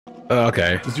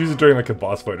Okay. Just use it during like a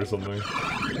boss fight or something.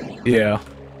 Yeah.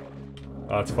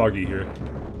 It's foggy here.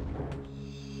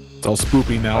 It's all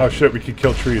spoopy now. Oh shit, we can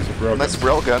kill trees with railguns. Nice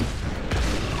railgun.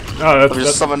 No, I'll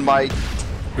just summon my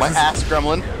ass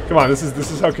gremlin. Come on, this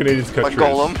is how Canadians cut My trees.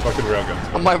 golem. Fucking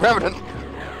railguns. On my revenant.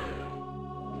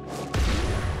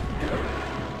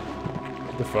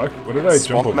 What the fuck? What did I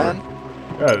jump over? Man?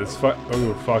 Yeah, this fuck.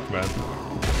 Oh fuck, man.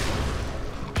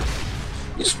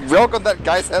 You just railgun that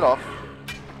guy's head off.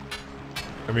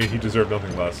 I mean, he deserved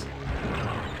nothing less.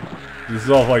 This is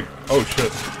all like, oh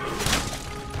shit.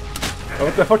 Oh,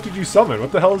 what the fuck did you summon?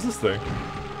 What the hell is this thing?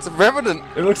 It's a revenant.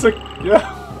 It looks like,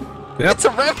 yeah. Yep. It's a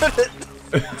revenant.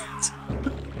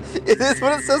 It is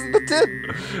what it says in the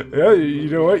tin. Yeah, you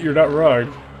know what? You're not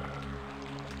wrong.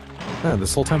 Man,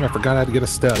 this whole time I forgot how to get a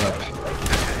stat up.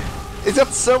 It's got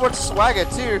so much swagger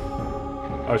too.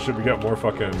 Oh shit, we got more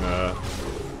fucking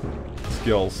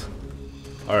skills.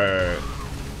 Alright.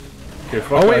 Okay,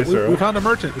 fuck Oh wait, Ice Arrow. we found a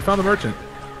merchant. We found a merchant.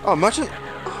 Oh, merchant.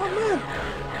 Oh man.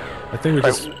 I think we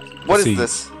just. What let's is see.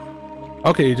 this?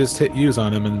 Okay, you just hit use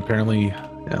on him, and apparently,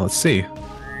 yeah. Let's see.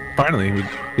 Finally, we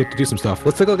get to do some stuff.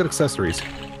 Let's take a look at accessories.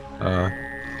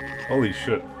 Holy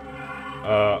shit.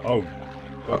 Oh.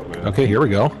 Fuck, man. Okay, here we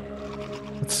go.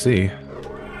 Let's see.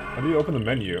 How do you open the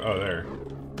menu? Oh, there.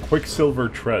 Quicksilver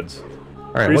treads.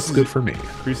 All right, what's good for me?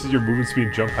 Increases your movement speed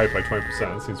and jump height by 20%.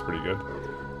 That seems pretty good.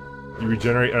 You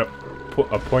regenerate a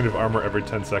point of armor every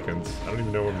 10 seconds. I don't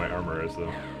even know where my armor is,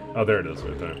 though. Oh, there it is,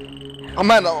 right there. Oh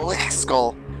man, a lick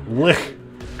skull. Lick!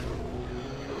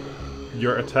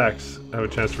 Your attacks have a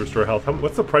chance to restore health.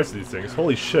 What's the price of these things?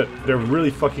 Holy shit, they're really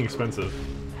fucking expensive.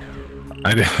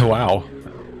 Wow.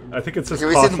 I think it says Can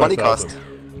we see cost the money 5,000.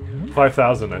 cost?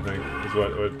 5,000, I think, is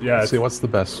what yeah, Let's it's, see, what's the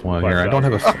best one here? I don't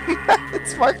have a.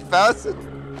 It's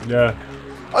 5,000. yeah.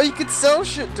 Oh, you can sell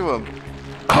shit to him.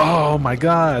 Oh my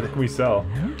god. What can we sell?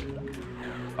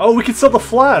 Oh, we can sell the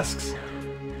flasks!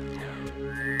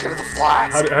 Give me the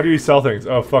flask. How do you sell things?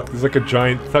 Oh fuck, there's like a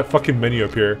giant fucking menu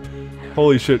up here.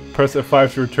 Holy shit, press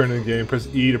F5 to return to the game, press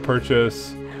E to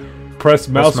purchase, press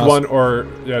mouse 1 or...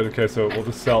 Yeah, okay, so we'll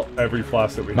just sell every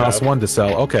flask that we have. Mouse 1 to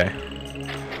sell, okay.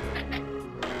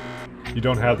 You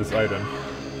don't have this item.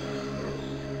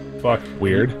 Fuck.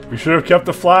 Weird. We should have kept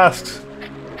the flasks!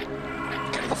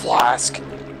 Give me the flask.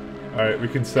 Alright, we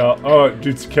can sell... Oh,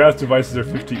 dude, cast devices are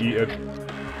 50 each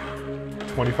at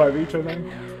 25 each, I think?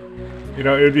 You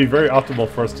know, it would be very optimal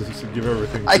for us to just give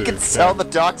everything I to can sell Cam. the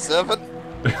Dark Servant.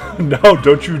 No,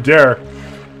 don't you dare!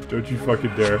 Don't you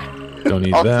fucking dare. Don't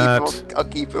need that. I'll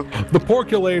keep him. The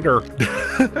porculator!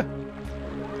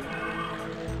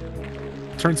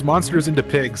 Turns monsters into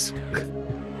pigs.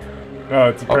 Oh,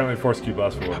 it's apparently force key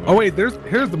blast for one. Oh wait,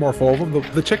 here's the morpho of them,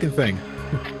 the chicken thing.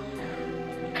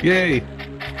 Yay!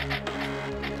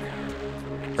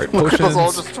 Right, Look at us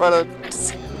all potions. just trying to...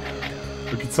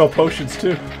 We can sell potions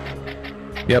too.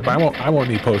 Yeah, but I won't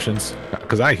need potions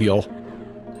because I heal.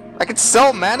 I can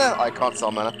sell mana. I can't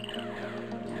sell mana.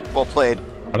 Well played.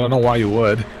 I don't know why you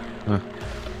would.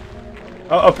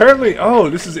 Apparently, oh,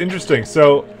 this is interesting.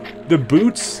 So, the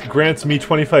boots grants me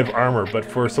 25 armor, but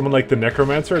for someone like the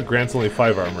Necromancer, it grants only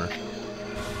 5 armor.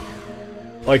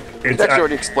 Like, it's... It's actually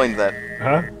already explained that.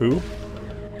 Huh? Who?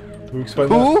 Who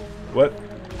explained Who? that? What?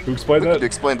 Who explained that? You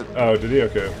explained it. Oh, did he?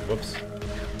 Okay, whoops.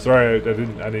 Sorry, I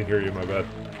didn't hear you, my bad.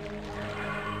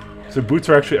 So boots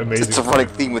are actually amazing. It's a running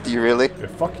theme with you, really. Yeah,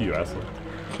 fuck you, asshole.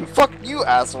 Fuck you,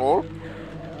 asshole.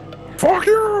 Fuck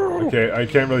you! Okay, I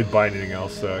can't really buy anything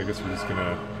else, so I guess we're just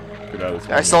gonna get out of this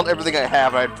I one. sold everything I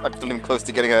have, and I'm not even close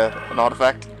to getting an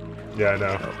artifact. Yeah, I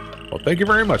know. Well, thank you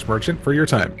very much, merchant, for your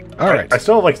time. All right. I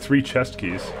still have like 3 chest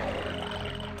keys.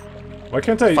 Why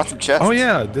can't I... Bought some chests. Oh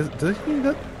yeah,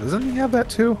 doesn't he have that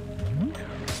too?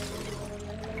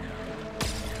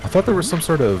 I thought there was some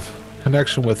sort of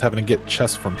connection with having to get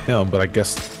chests from him, but I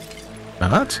guess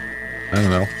not? I don't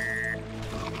know.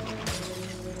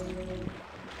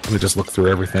 Let me just look through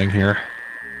everything here.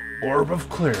 Orb of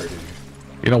Clarity.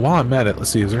 You know, while I'm at it, let's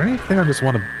see, is there anything I just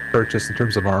want to purchase in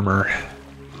terms of armor?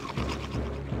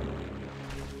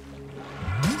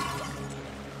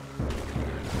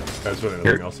 There's really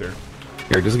nothing else here.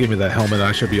 Here, just give me that helmet,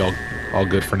 I should be all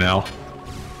good for now.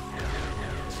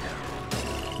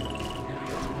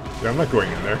 Yeah, I'm not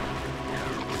going in there.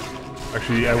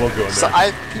 Actually, I will go in there. So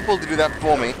I have people to do that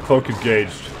for me. Cloak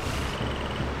engaged.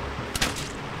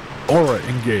 Aura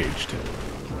engaged.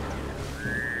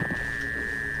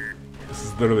 This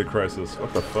is literally Crisis.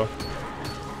 What the fuck?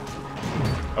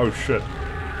 Oh shit.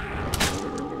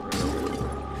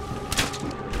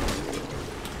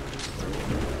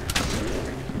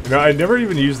 You know, I never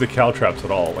even used the caltraps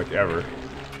at all, like ever.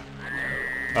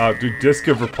 Dude, Disc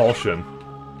of Repulsion.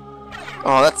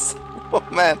 Oh, that's... Oh,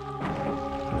 man.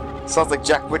 Sounds like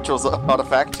Jack Witchell's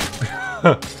artifact.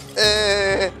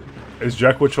 Is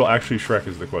Jack Witchell actually Shrek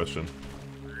is the question.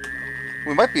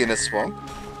 We might be in a swamp.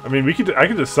 I mean, I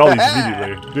can just sell these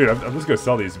immediately. Dude, I'm just gonna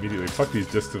sell these immediately. Fuck these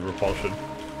discs of repulsion.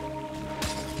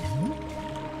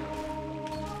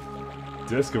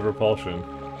 Disc of repulsion.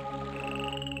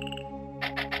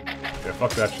 Yeah,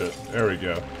 fuck that shit. There we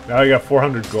go. Now I got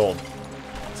 400 gold.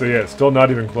 So yeah, it's still not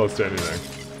even close to anything.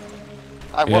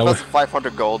 I want us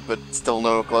 500 gold, but still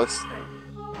no close.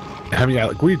 I mean, yeah,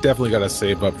 like, we definitely gotta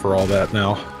save up for all that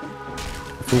now.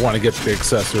 If we want to get the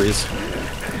accessories.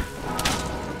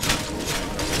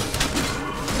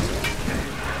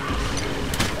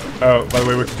 Oh, by the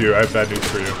way, what to do? I have bad news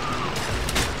for you.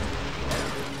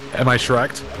 Am I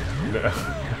Shrek'd? No.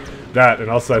 That, and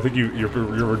also I think you're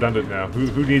redundant now.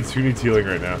 Who needs healing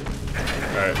right now?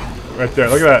 All right, right there.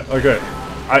 Look at that. Look at it.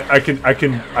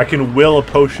 I can will a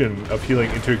potion of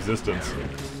healing into existence.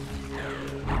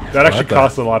 That actually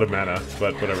costs a lot of mana,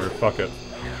 but whatever. Fuck it.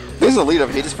 There's a lead up.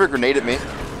 He just threw a grenade at me.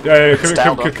 Yeah,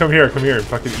 come here, and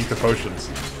fucking eat the potions.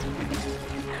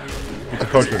 Eat the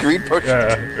potions. Green potion.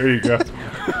 Yeah, there you go.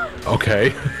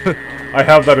 Okay. I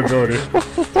have that ability.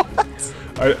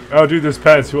 What? Oh, dude, there's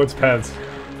pants. Who wants pants?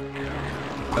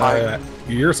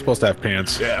 You're supposed to have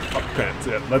pants. Yeah, fuck pants.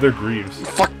 Yeah, leather greaves.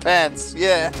 Fuck pants.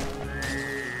 Yeah.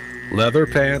 Leather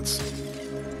pants.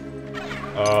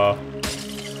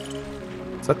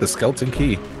 Is that the skeleton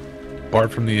key?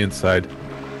 Barred from the inside.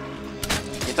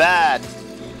 You're bad.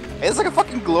 It's like a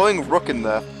fucking glowing rook in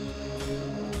there.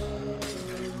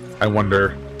 I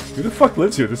wonder. Who the fuck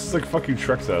lives here? This is like fucking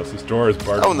Shrek's house. This door is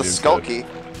barred. Oh, and the skull key.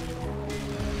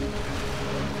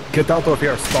 Get out of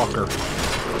here, stalker.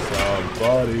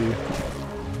 Somebody.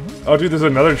 Oh, dude, there's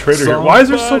another trader here. Why is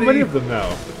there so many of them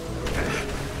now?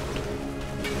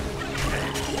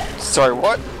 Sorry,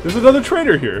 what? There's another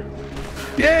trader here.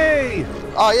 Yay!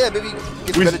 Oh yeah, maybe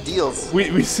get better deals.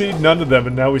 We see none of them,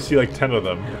 and now we see like 10 of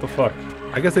them. What the fuck?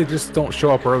 I guess they just don't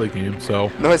show up early game,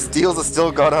 so... No, his deals are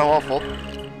still god awful.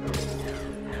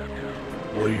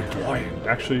 What are you buying?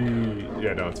 Actually,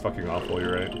 yeah, no, it's fucking awful.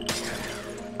 You're right.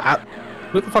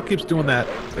 Who the fuck keeps doing that?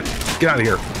 Get out of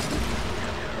here.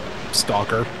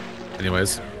 Stalker.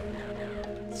 Anyways.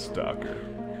 Stalker.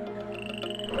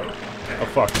 Oh,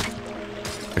 fuck.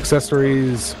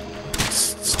 Accessories.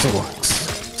 Still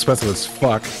expensive as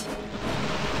fuck.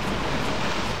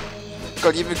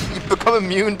 God, you've become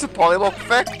immune to polymorph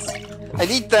effects? I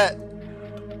need that.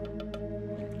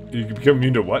 You can become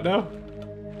immune to what now?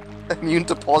 Immune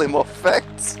to polymorph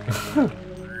effects?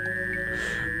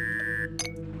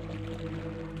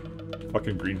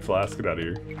 Fucking green flask, get out of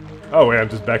here. Oh wait, I'm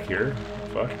just back here.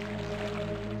 Fuck.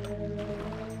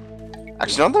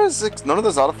 Actually, none of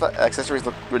those accessories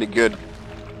look really good.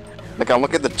 Like, I'm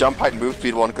looking at the jump height and move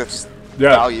speed one because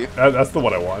value. That's the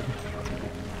one I want.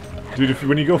 Dude,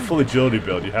 when you go full agility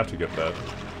build, you have to get that.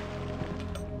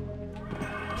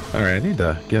 Alright, I need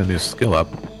to get a new skill up.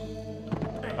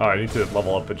 Oh, I need to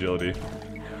level up agility.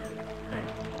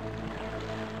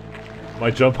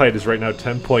 My jump height is right now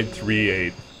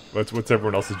 10.38. What's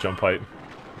everyone else's jump height?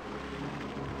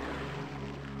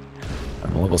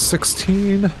 I'm level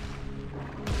 16.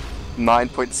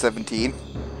 9.17.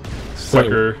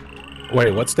 Sucker.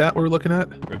 Wait, what stat were we looking at?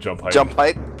 Jump height. Jump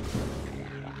height?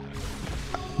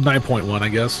 9.1, I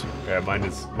guess. Yeah, mine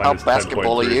is I'll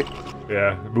basketball you.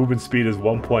 Yeah, movement speed is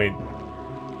 1.19.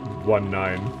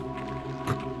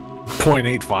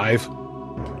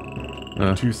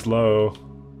 0.85. Too slow.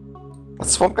 That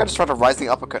swamp guy just tried to rising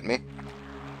uppercut me.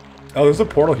 Oh, there's a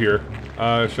portal here.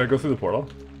 Should I go through the portal?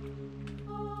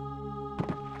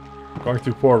 Going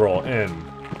through portal in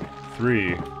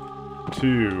 3,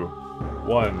 2,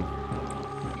 1.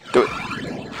 Do it.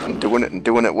 I'm doing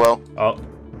it well. Oh.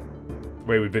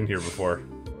 Wait, we've been here before.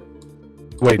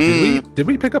 Wait, did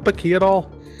we pick up a key at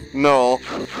all? No.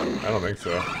 I don't think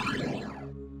so.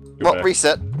 Well,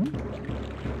 reset.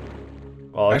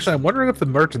 Well, actually, I'm wondering if the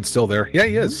merchant's still there. Yeah,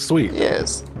 he is. Sweet.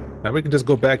 Yes. Now we can just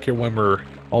go back here when we're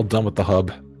all done with the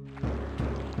hub.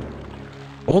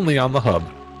 Only on the hub.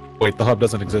 Wait, the hub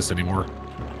doesn't exist anymore.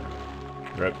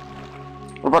 Right.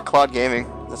 What about cloud gaming?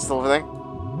 Is that still a thing?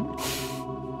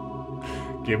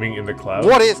 Gaming in the cloud?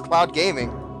 What is cloud gaming?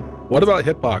 What about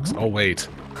Hitbox? Oh, wait.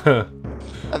 I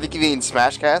think you mean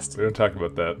Smashcast? We don't talk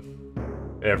about that.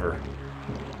 Ever.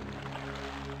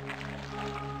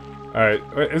 Alright,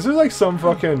 is there like some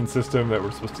fucking system that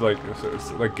we're supposed to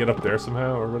like get up there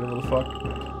somehow or whatever the fuck?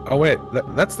 Oh wait,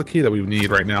 that's the key that we need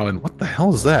right now, and what the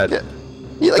hell is that? Yeah,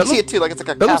 you like see it too, like it's like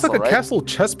a castle, looks like a right? castle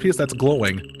chess piece that's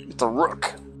glowing. It's a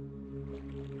rook.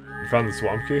 You found the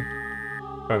swamp key?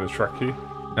 Found the Shrek key?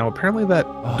 Now, apparently that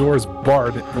door is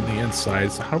barred from the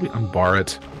inside, so how do we unbar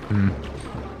it?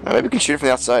 Maybe we can shoot it from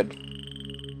the outside.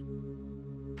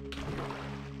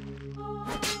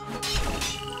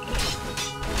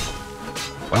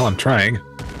 Well, I'm trying.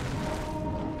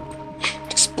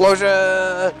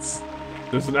 Explosions!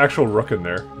 There's an actual rook in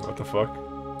there. What the fuck?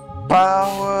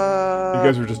 Power! You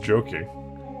guys were just joking.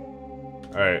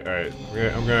 Alright, alright.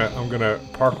 I'm gonna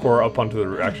parkour up onto the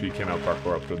roof. Actually, you cannot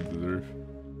parkour up onto the roof.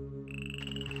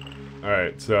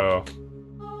 Alright, so...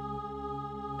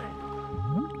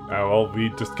 well, we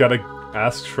just gotta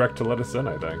ask Shrek to let us in,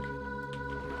 I think.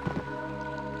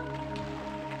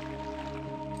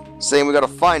 Saying we gotta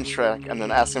find Shrek and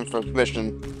then ask him for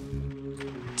permission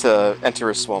to enter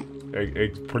his swamp.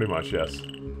 Pretty much, yes.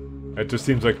 It just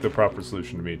seems like the proper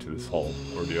solution to me to this whole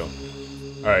ordeal.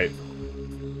 Alright.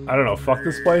 I don't know, fuck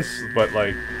this place, but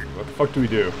like, what the fuck do we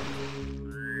do?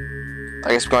 I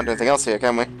guess we can't do anything else here,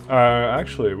 can we?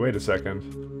 Actually, wait a second.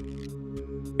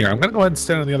 Here, I'm gonna go ahead and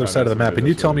stand on the other side of the map, and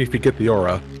you tell me if you get the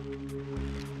aura.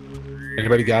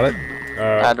 Anybody got it?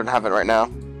 I don't have it right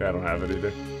now. Yeah, I don't have it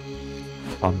either.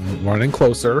 I'm running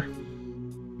closer.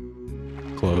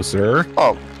 Closer.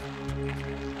 Oh.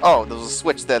 Oh, there was a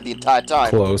switch there the entire time.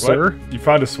 Closer. What? You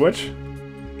found a switch?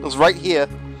 It was right here.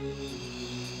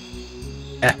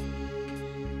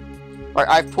 Like,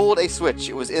 I pulled a switch.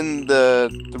 It was in the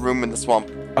room in the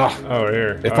swamp. Oh,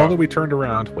 here. If only we turned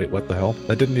around. Wait, what the hell?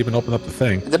 That didn't even open up the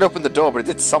thing. It didn't open the door, but it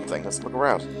did something. Let's look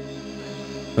around.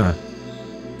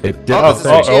 It did.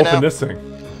 Open this thing.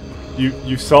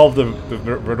 You solved the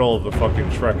riddle of the fucking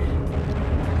Shrek.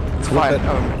 It's fine.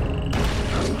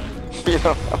 You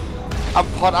know, I'm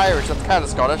part Irish. That's kind of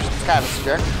Scottish. It's kind of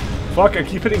scared. Fuck! I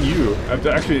keep hitting you.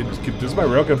 Actually, does my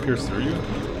railgun pierce through you?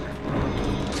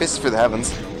 Pisses through the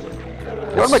heavens.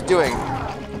 What am I doing?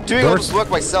 Doing all this work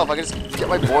myself. I can just get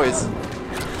my boys.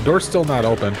 Door's still not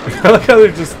open. I like how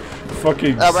they're just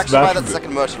fucking. We're actually by that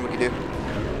second merchant. We can do.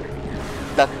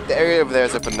 The area over there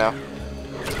is open now.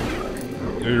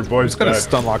 Yeah, your boy's gonna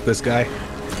stun lock this guy.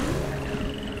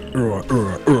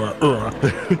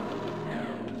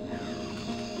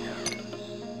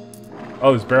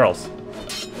 Oh, there's barrels.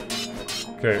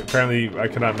 Okay, apparently I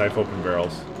cannot knife open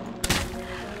barrels.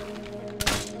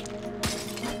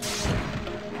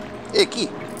 Hey, key.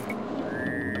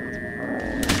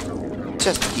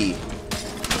 Chest key.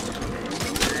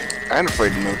 I'm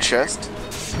afraid of no chest.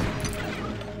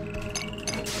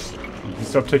 You can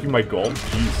stop taking my gold?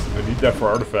 Jeez, I need that for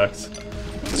artifacts.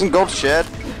 Isn't gold shed?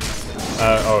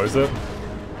 Oh, is it?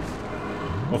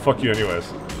 Well, fuck you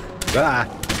anyways. Ah.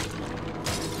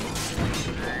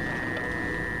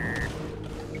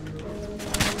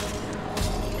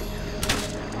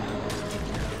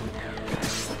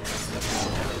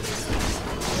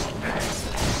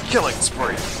 Killing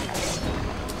spree.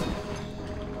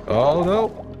 Oh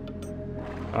no.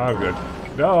 I'm good.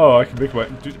 No, I can make my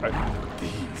dude.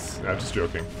 These. I'm just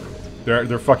joking.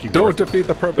 They're fucking. Don't defeat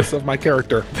the purpose of my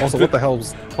character. Also, what the hell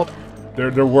was? Oh,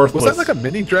 they're worthless. was that like a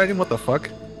mini dragon? What the fuck?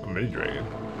 A mini dragon.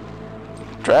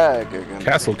 Dragon.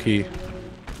 Castle key.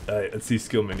 Alright, let's see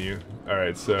skill menu.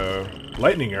 Alright, so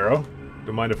lightning arrow.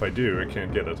 Don't mind if I do. I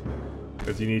can't get it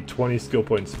because you need 20 skill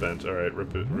points spent. Alright,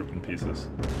 rip in pieces.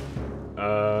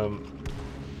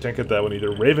 Can't get that one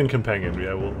either. Raven companion.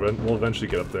 Yeah, we'll eventually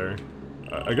get up there.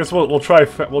 I guess we'll try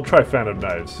fan of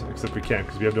knives, except we can't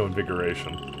because we have no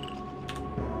invigoration.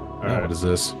 Right. What is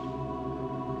this?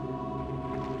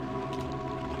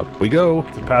 Up we go.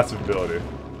 It's a passive ability.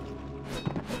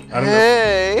 I don't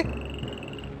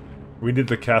know. We need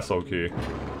the castle key.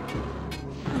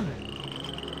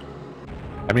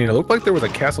 I mean, it looked like there was a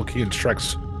castle key in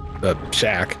Shrek's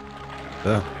shack.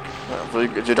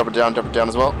 Did you drop it down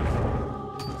as well?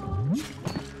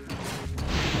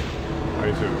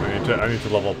 I need to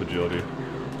level up agility.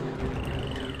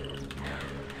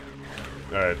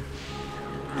 Alright.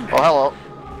 Oh, hello.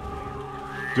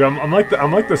 Dude, I'm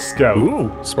like the scout.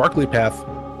 Ooh, sparkly path.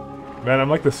 Man, I'm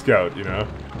like the scout, you know?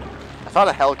 I found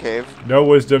a hell cave. No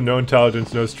wisdom, no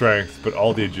intelligence, no strength, but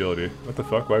all the agility. What the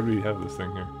fuck? Why do we have this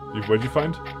thing here? What'd you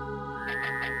find?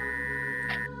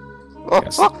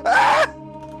 Yes.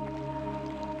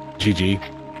 GG.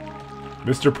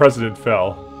 Mr. President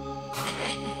fell.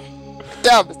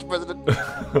 Down, Mr. President.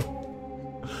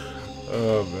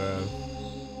 Oh, man.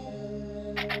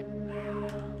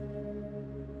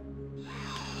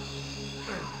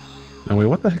 Oh, wait,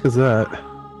 what the heck is that?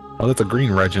 Oh, that's a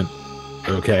green regent.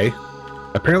 Okay.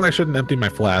 Apparently I shouldn't empty my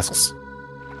flasks.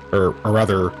 Or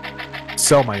rather,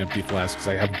 sell my empty flasks, because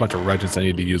I have a bunch of regents I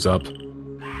need to use up.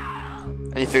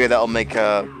 And you figure that'll make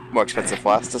more expensive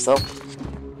flasks to sell?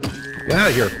 Get out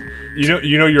of here.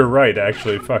 You know, you're right.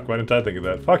 Actually, fuck. Why didn't I think of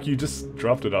that? Fuck, you just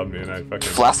dropped it on me, and I fucking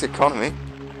Flask economy.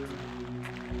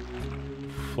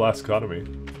 flask economy.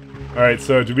 All right.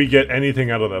 So, did we get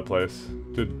anything out of that place?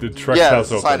 Did Shrek's house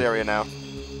there's a open? side area now.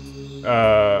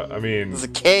 I mean, There's a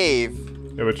cave.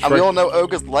 yeah, but And we all know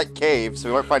ogres like caves, so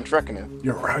we might find Shrek in it.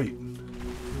 You're right.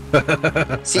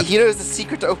 See, he knows the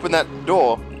secret to open that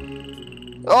door.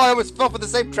 Oh, I almost fell for the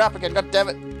same trap again, god damn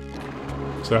it.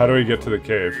 So, how do we get to the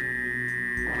cave?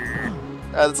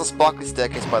 There's a sparkly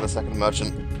staircase by the second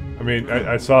merchant. I mean,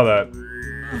 I saw that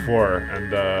before,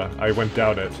 and I went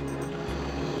down it.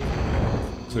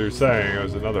 So you're saying it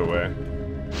was another way?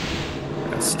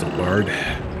 That's the word.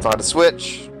 Find a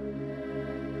switch.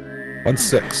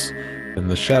 1-6. In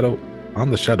the shadow,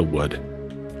 on the shadow wood.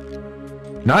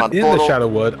 Not On in portal. the shadow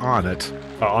wood, on it.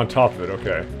 On top of it,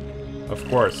 okay. Of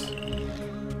course.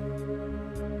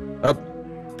 Up.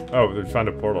 Oh, they found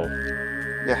a portal.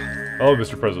 Yeah. Hello,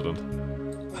 Mr. President.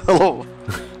 Hello.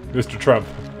 Mr. Trump,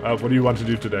 what do you want to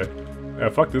do today? Yeah,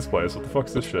 fuck this place. What the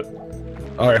fuck's this shit?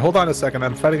 Alright, hold on a second.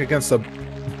 I'm fighting against a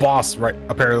boss, right,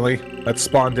 apparently, that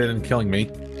spawned in and killing me.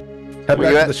 Head Where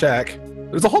you back at? to the shack.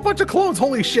 There's a whole bunch of clones,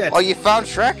 holy shit! Oh, you found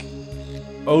Shrek?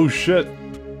 Oh shit.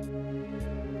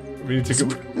 We need to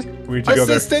go. We need to go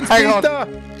there. Assistance, Hang on. Vita!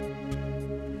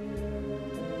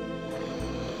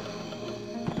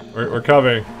 We're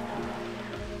coming.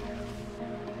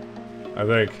 I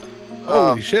think.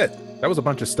 Holy shit. That was a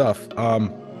bunch of stuff.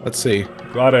 Let's see.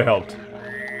 Glad I helped.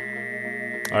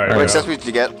 Alright. What yeah. accessories did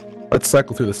you get? Let's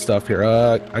cycle through the stuff here.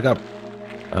 I got...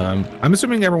 I'm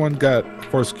assuming everyone got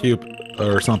Force Cube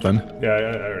or something. Yeah,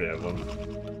 I already have them.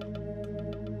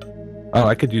 Oh,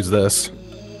 I could use this.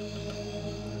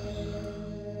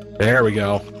 There we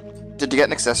go. Did you get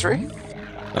an accessory?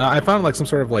 I found like some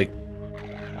sort of like...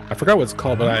 I forgot what it's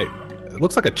called, but it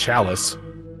looks like a chalice.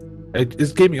 It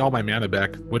just gave me all my mana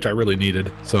back, which I really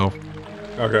needed, so...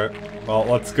 Okay. Well,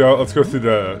 let's go through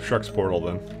the Shrek's portal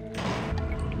then.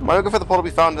 Why don't we go for the portal we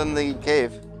found in the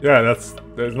cave? Yeah, isn't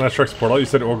that Shrek's portal? You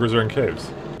said ogres are in caves.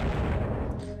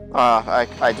 I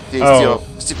defeated Oh. your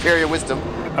superior wisdom.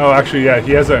 Oh, actually, yeah,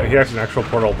 he has an actual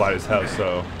portal by his house,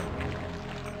 so...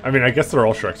 I mean, I guess they're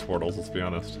all Shrek's portals, let's be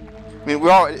honest. I mean,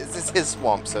 it's his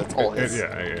swamp, so it's all his.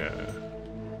 Yeah.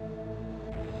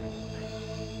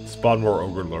 Spawn more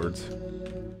ogre lords.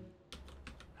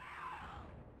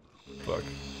 Fuck.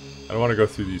 I don't want to go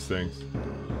through these things.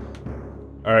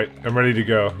 Alright, I'm ready to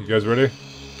go. You guys ready?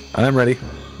 I'm ready.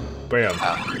 Bam.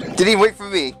 Didn't even wait for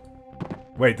me.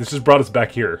 Wait, this just brought us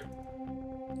back here.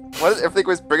 Why does everything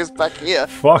always bring us back here?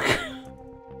 Fuck.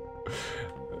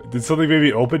 Did something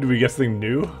maybe open? Did we get something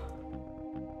new?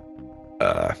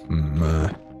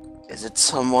 Is it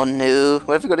someone new?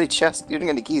 What if we got any chests? We didn't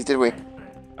get any keys, did we?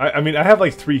 I mean, I have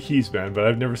like 3 keys, man, but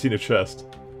I've never seen a chest.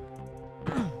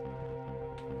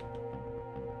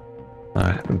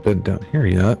 I haven't been down here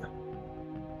yet.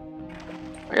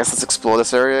 I guess let's explore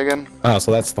this area again. Oh,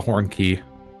 so that's the horn key.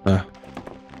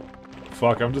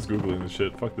 Fuck, I'm just googling this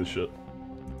shit. Fuck this shit.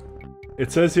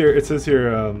 It says here,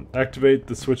 activate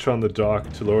the switch on the dock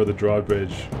to lower the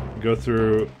drawbridge. Go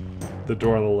through the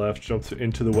door on the left, jump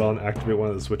into the well, and activate one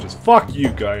of the switches. Fuck you,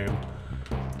 Gaiam.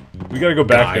 We gotta go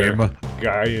back there.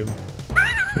 Gaiam.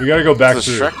 We gotta go back Is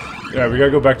to... this Shrek? Yeah, we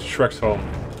gotta go back to Shrek's home.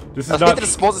 This I is think not... that it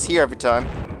spawns us here every time.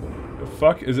 The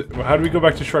fuck? Is it... How do we go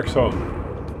back to Shrek's home?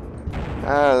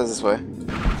 This way.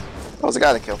 That was a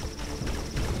guy to kill.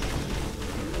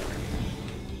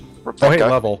 Rip that Oh, hey, guy.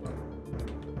 level.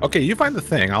 Okay, you find the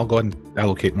thing. I'll go ahead and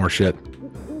allocate more shit.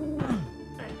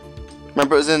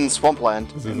 Remember, it was in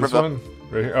Swampland. Is it this River. one?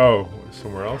 Right here? Oh,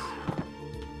 somewhere else?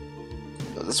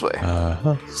 This way.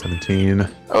 17.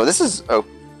 Oh, this is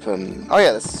open. Oh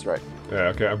yeah, this is right. Yeah,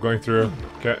 okay, I'm going through.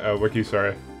 Okay, Wiki,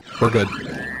 sorry. We're good.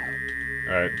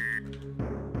 Alright.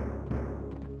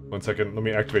 1 second, let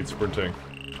me activate sprinting.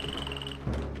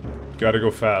 Gotta go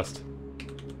fast.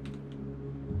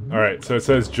 Alright, so it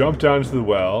says jump down into the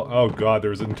well. Oh god,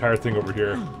 there's an entire thing over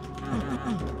here.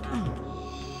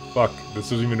 Fuck,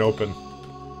 this isn't even open.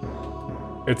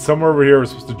 It's somewhere over here we're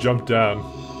supposed to jump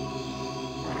down.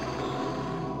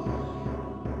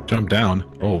 Jump down.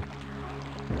 Oh.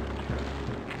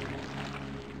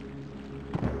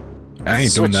 I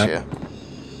ain't doing Switch that. here.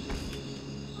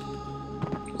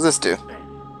 What's this do?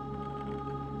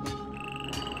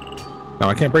 No,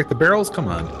 I can't break the barrels? Come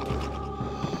on.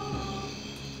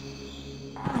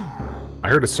 I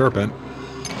heard a serpent.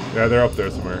 Yeah, they're up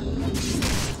there somewhere.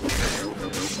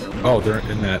 Oh, they're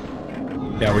in that.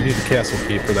 Yeah, we need the castle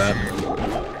key for that.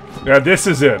 Yeah, this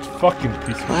is it. Fucking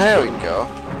piece of There shit. we go.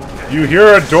 You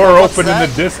hear a door What's open in that?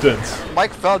 the distance.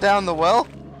 Mike fell down the well?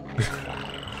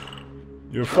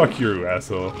 Yo, fuck you,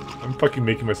 asshole. I'm fucking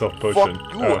making myself a potion.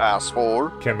 Fuck you, asshole.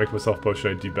 Can't make myself a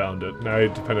potion, I debound it. Now I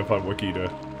depend upon Wiki to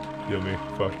heal me.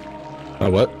 Fuck.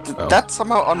 What? Did that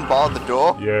somehow unbar the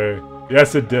door? Yay.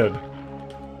 Yes, it did.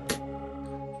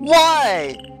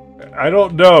 Why? I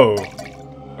don't know.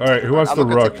 Alright, who wants the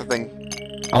rook? Take the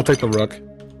thing. I'll take the rook.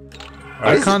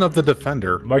 Icon of the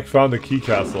Defender. Mike found the key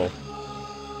castle.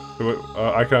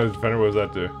 Icon of the Defender, what does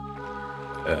that do?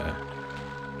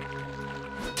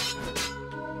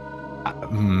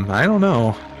 I don't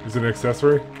know. Is it an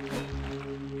accessory?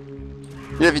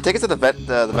 Yeah, if you take it to the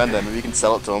vendor, maybe you can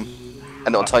sell it to him,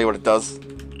 and it'll tell you what it does.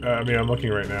 I mean, I'm looking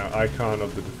right now. Icon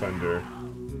of the Defender.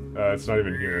 It's not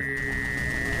even here.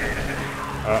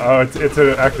 Oh, it's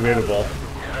an activatable.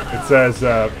 It says,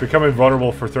 become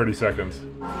invulnerable for 30 seconds.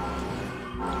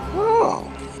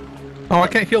 Oh. Oh, I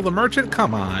can't heal the merchant?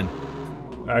 Come on.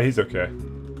 He's okay.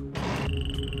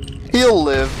 He'll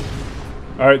live.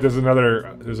 Alright, there's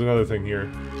another thing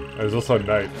here. There's also a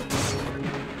knight.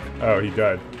 Oh, he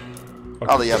died.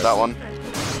 Oh, you have that one.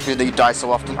 You die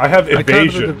so often. I have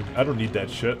evasion. I don't need that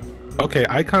shit. Okay,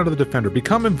 Icon of the Defender.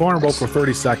 Become invulnerable for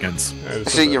 30 seconds.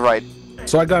 Actually, you're right.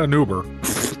 So I got an Uber.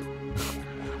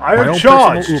 I My am own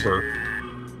charged! personal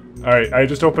Uber. Alright, I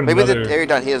just opened Maybe another... the area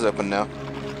down here is open now.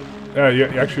 Yeah,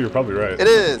 actually, you're probably right. It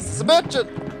is! It's a merchant!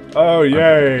 Oh,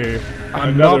 yay!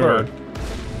 Another one.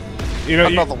 You know,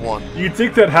 Another one. You'd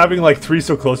think that having like 3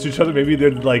 so close to each other, maybe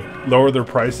they'd like lower their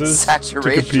prices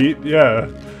Saturation. to compete. Yeah.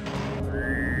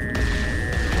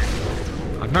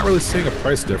 I'm not really seeing a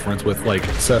price difference with, like,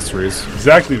 accessories.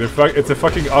 Exactly. It's a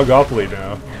fucking oligopoly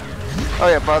now. Oh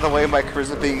yeah, by the way, my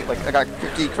charisma being, like, I got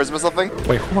 50 charisma or something.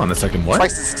 Wait, hold on a second, what?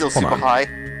 Price is still Hold super on. high.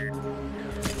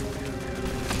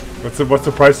 What's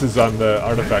the prices on the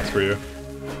artifacts for you?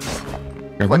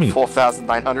 Here, let me...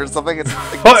 4,900 or something. It's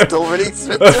like, still really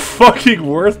expensive. Fucking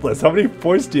worthless. How many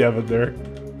points do you have in there?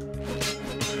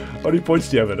 How many points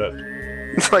do you have in it?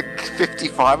 It's like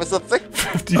 55 or something.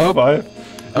 55?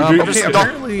 Okay,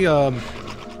 apparently,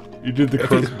 You did the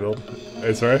Cronos build.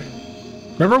 Hey, sorry?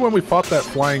 remember when we fought that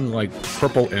flying, like,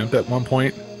 purple imp at one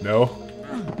point? No.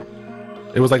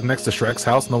 It was, like, next to Shrek's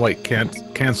house. No, wait, Can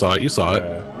saw it. You saw it.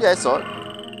 Yeah, I saw it.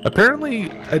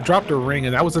 Apparently, I dropped a ring,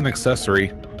 and that was an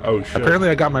accessory. Oh, shit. Apparently,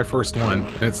 I got my first one,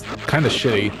 and it's kind of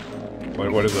shitty.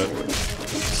 Wait, what is it?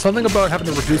 Something about having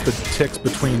to reduce the ticks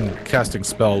between casting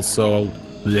spells, so...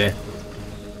 bleh.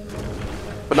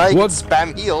 But now you What? can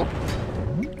spam heal.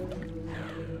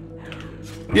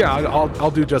 Yeah,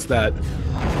 I'll do just that.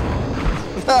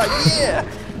 Oh, yeah!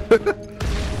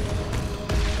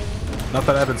 Not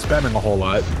that I've been spamming a whole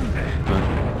lot.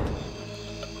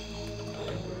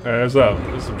 There's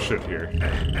some shit here.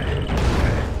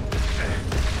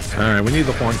 Alright, we need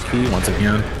the horn key once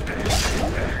again.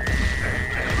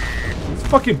 These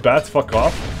fucking bats fuck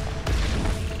off.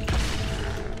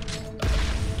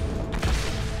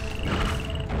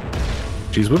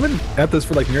 Jeez, we've been at this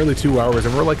for like nearly 2 hours,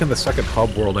 and we're like in the second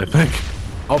hub world, I think.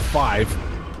 Of 5.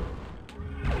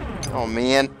 Oh,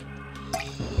 man.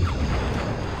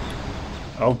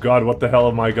 Oh god, what the hell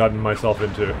have I gotten myself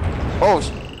into? Oh,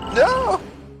 no!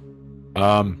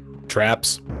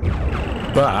 Traps.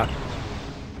 Bah.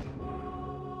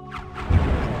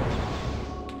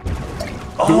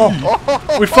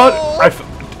 Oh! We found...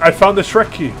 I found the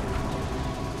Shrek key.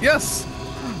 Yes!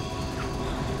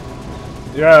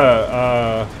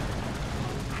 Yeah,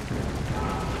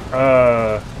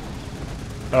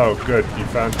 oh, good. You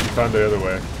found the other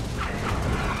way.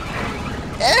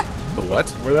 Eh? The what?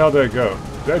 Where the hell did I go?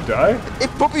 Did I die? It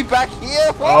put me back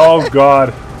here? What? Oh,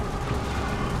 God.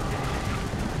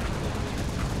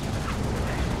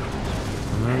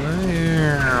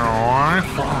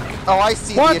 Fuck. Oh, I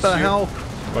see What the the issue. hell?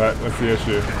 What's the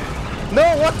issue?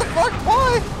 No, what the fuck?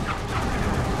 Why?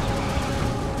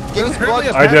 Game's Apparently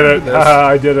bugged. a I did pattern it. to this. Haha,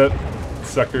 I did it.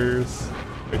 Suckers.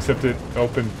 Except it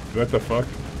opened... What the fuck?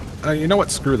 You know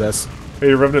what? Screw this.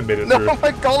 Hey, Revenant made it No, through.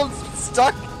 my golem's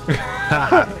stuck.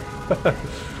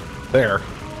 There.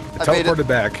 I made it. Teleported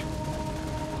back.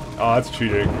 Oh, that's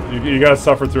cheating. You gotta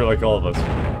suffer through it like all of us.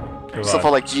 Come Stuff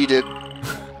on. like G did.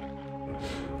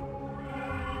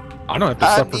 I don't have to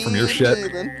suffer from your shit.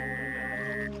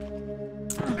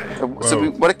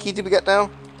 So, what key did we get now?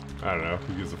 I don't know.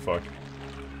 Who gives a fuck?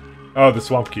 Oh, the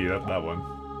swamp key. That one.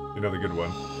 Another good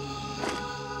one.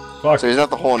 Fuck. So he's not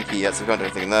the horn key yet, so we can't do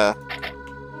anything there.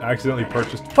 I accidentally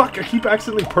purchased. Fuck! I keep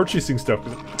accidentally purchasing stuff.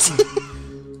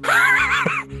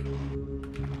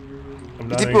 I'm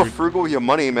not People are angry. frugal with your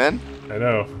money, man. I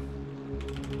know.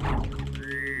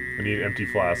 I need empty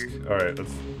flask. Alright,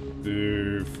 let's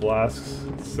do flasks.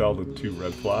 Sell the 2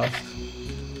 red flasks.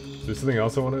 Is there something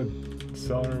else I want to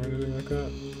sell or anything like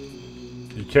that?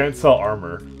 You can't sell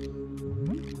armor.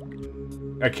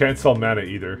 I can't sell mana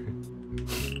either.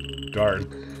 Darn.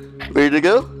 Ready to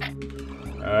go?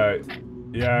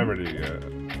 Yeah, I'm ready.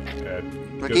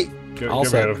 Ricky?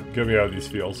 Get me out of these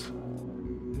fields.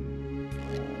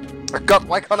 God,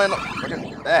 why can't I not?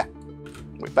 Okay, there.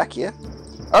 Wait, back here?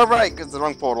 Oh, right, because the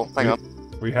wrong portal. Hang on.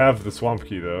 We have the swamp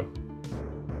key, though.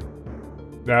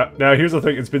 Now, here's the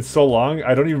thing. It's been so long,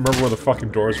 I don't even remember where the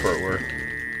fucking doors for it were.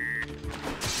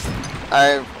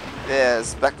 Yeah,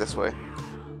 it's back this way.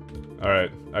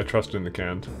 Alright, I trust in the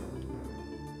canned.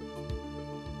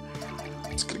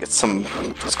 Just gonna get some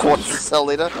quartz to sell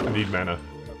later. I need mana.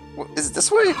 Is it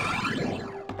this way?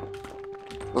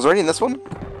 Was it already in this one?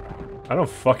 I don't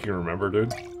fucking remember,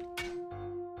 dude.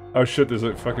 Oh shit, there's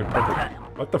a fucking purple.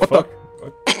 What the fuck?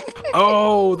 What?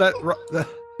 Oh,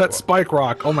 that spike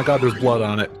rock. Oh my god, there's blood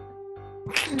on it.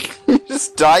 You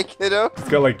just die, kiddo? It's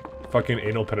got like fucking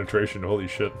anal penetration, holy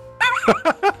shit.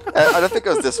 I don't think it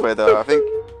was this way though, I think...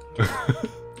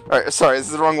 Alright, sorry, this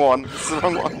is the wrong one. This is the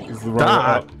wrong one. This is the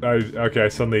wrong one. Okay, I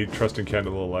suddenly trust in Ken a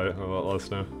lot less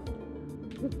now.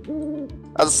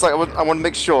 I was just like, I want to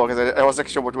make sure, because I wasn't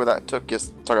sure where that took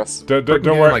us. Don't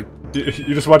worry, like,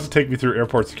 you just wanted to take me through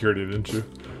airport security, didn't you?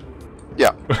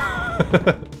 Yeah.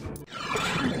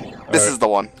 This is the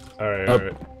one.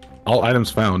 Alright. All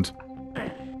items found.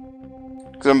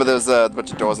 Because remember there's a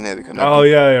bunch of doors in here that couldn't open. Oh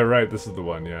yeah, right, this is the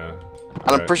one, yeah.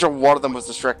 And I'm pretty sure one of them was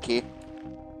the Shrek key.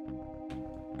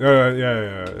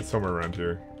 Yeah, it's somewhere around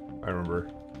here. I remember.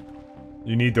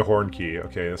 You need the horn key.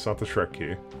 Okay, that's not the Shrek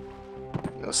key.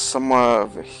 It was somewhere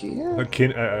over here?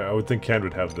 I would think Ken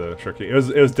would have the Shrek key. It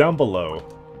was down below.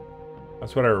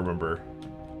 That's what I remember.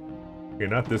 Okay,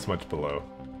 not this much below.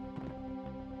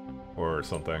 Or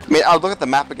something. I mean, I'll look at the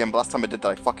map again, but last time I did that,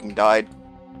 I fucking died.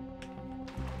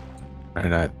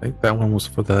 And I think that one was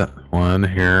for that one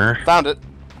here. Found it.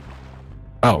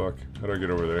 Oh. Fuck. How do I get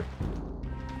over there?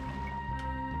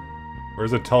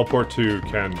 Where's the teleport to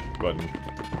Ken button?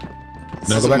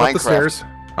 Now go back up the stairs.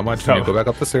 I want you to go back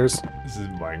up the stairs. This is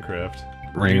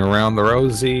Minecraft. Ring around the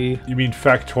rosy. You mean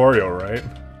Factorial, right?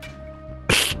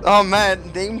 Oh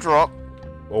man, name drop.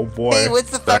 Oh boy. Hey,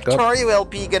 what's the Factorial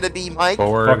LP gonna be, Mike?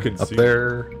 Forward, fucking up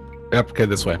there. Yep, okay,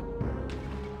 this way.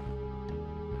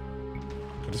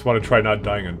 I just want to try not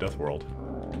dying on Death World.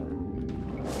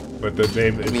 But the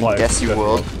name implies Guess you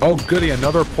will. Oh goody,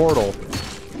 another portal.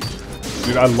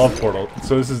 Dude, I love Portal.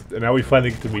 So this is... Now we finally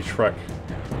get to meet Shrek.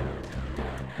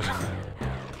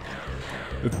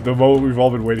 The moment we've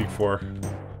all been waiting for.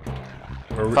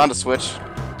 Found a switch.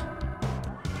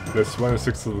 This 1 of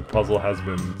 6 of the puzzle has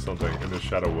been something in the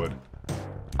Shadowwood.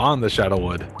 On the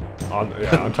Shadowwood.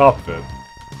 On top of it.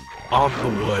 On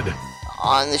the wood.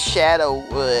 On the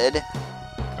Shadowwood.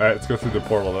 Alright, let's go through the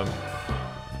portal then.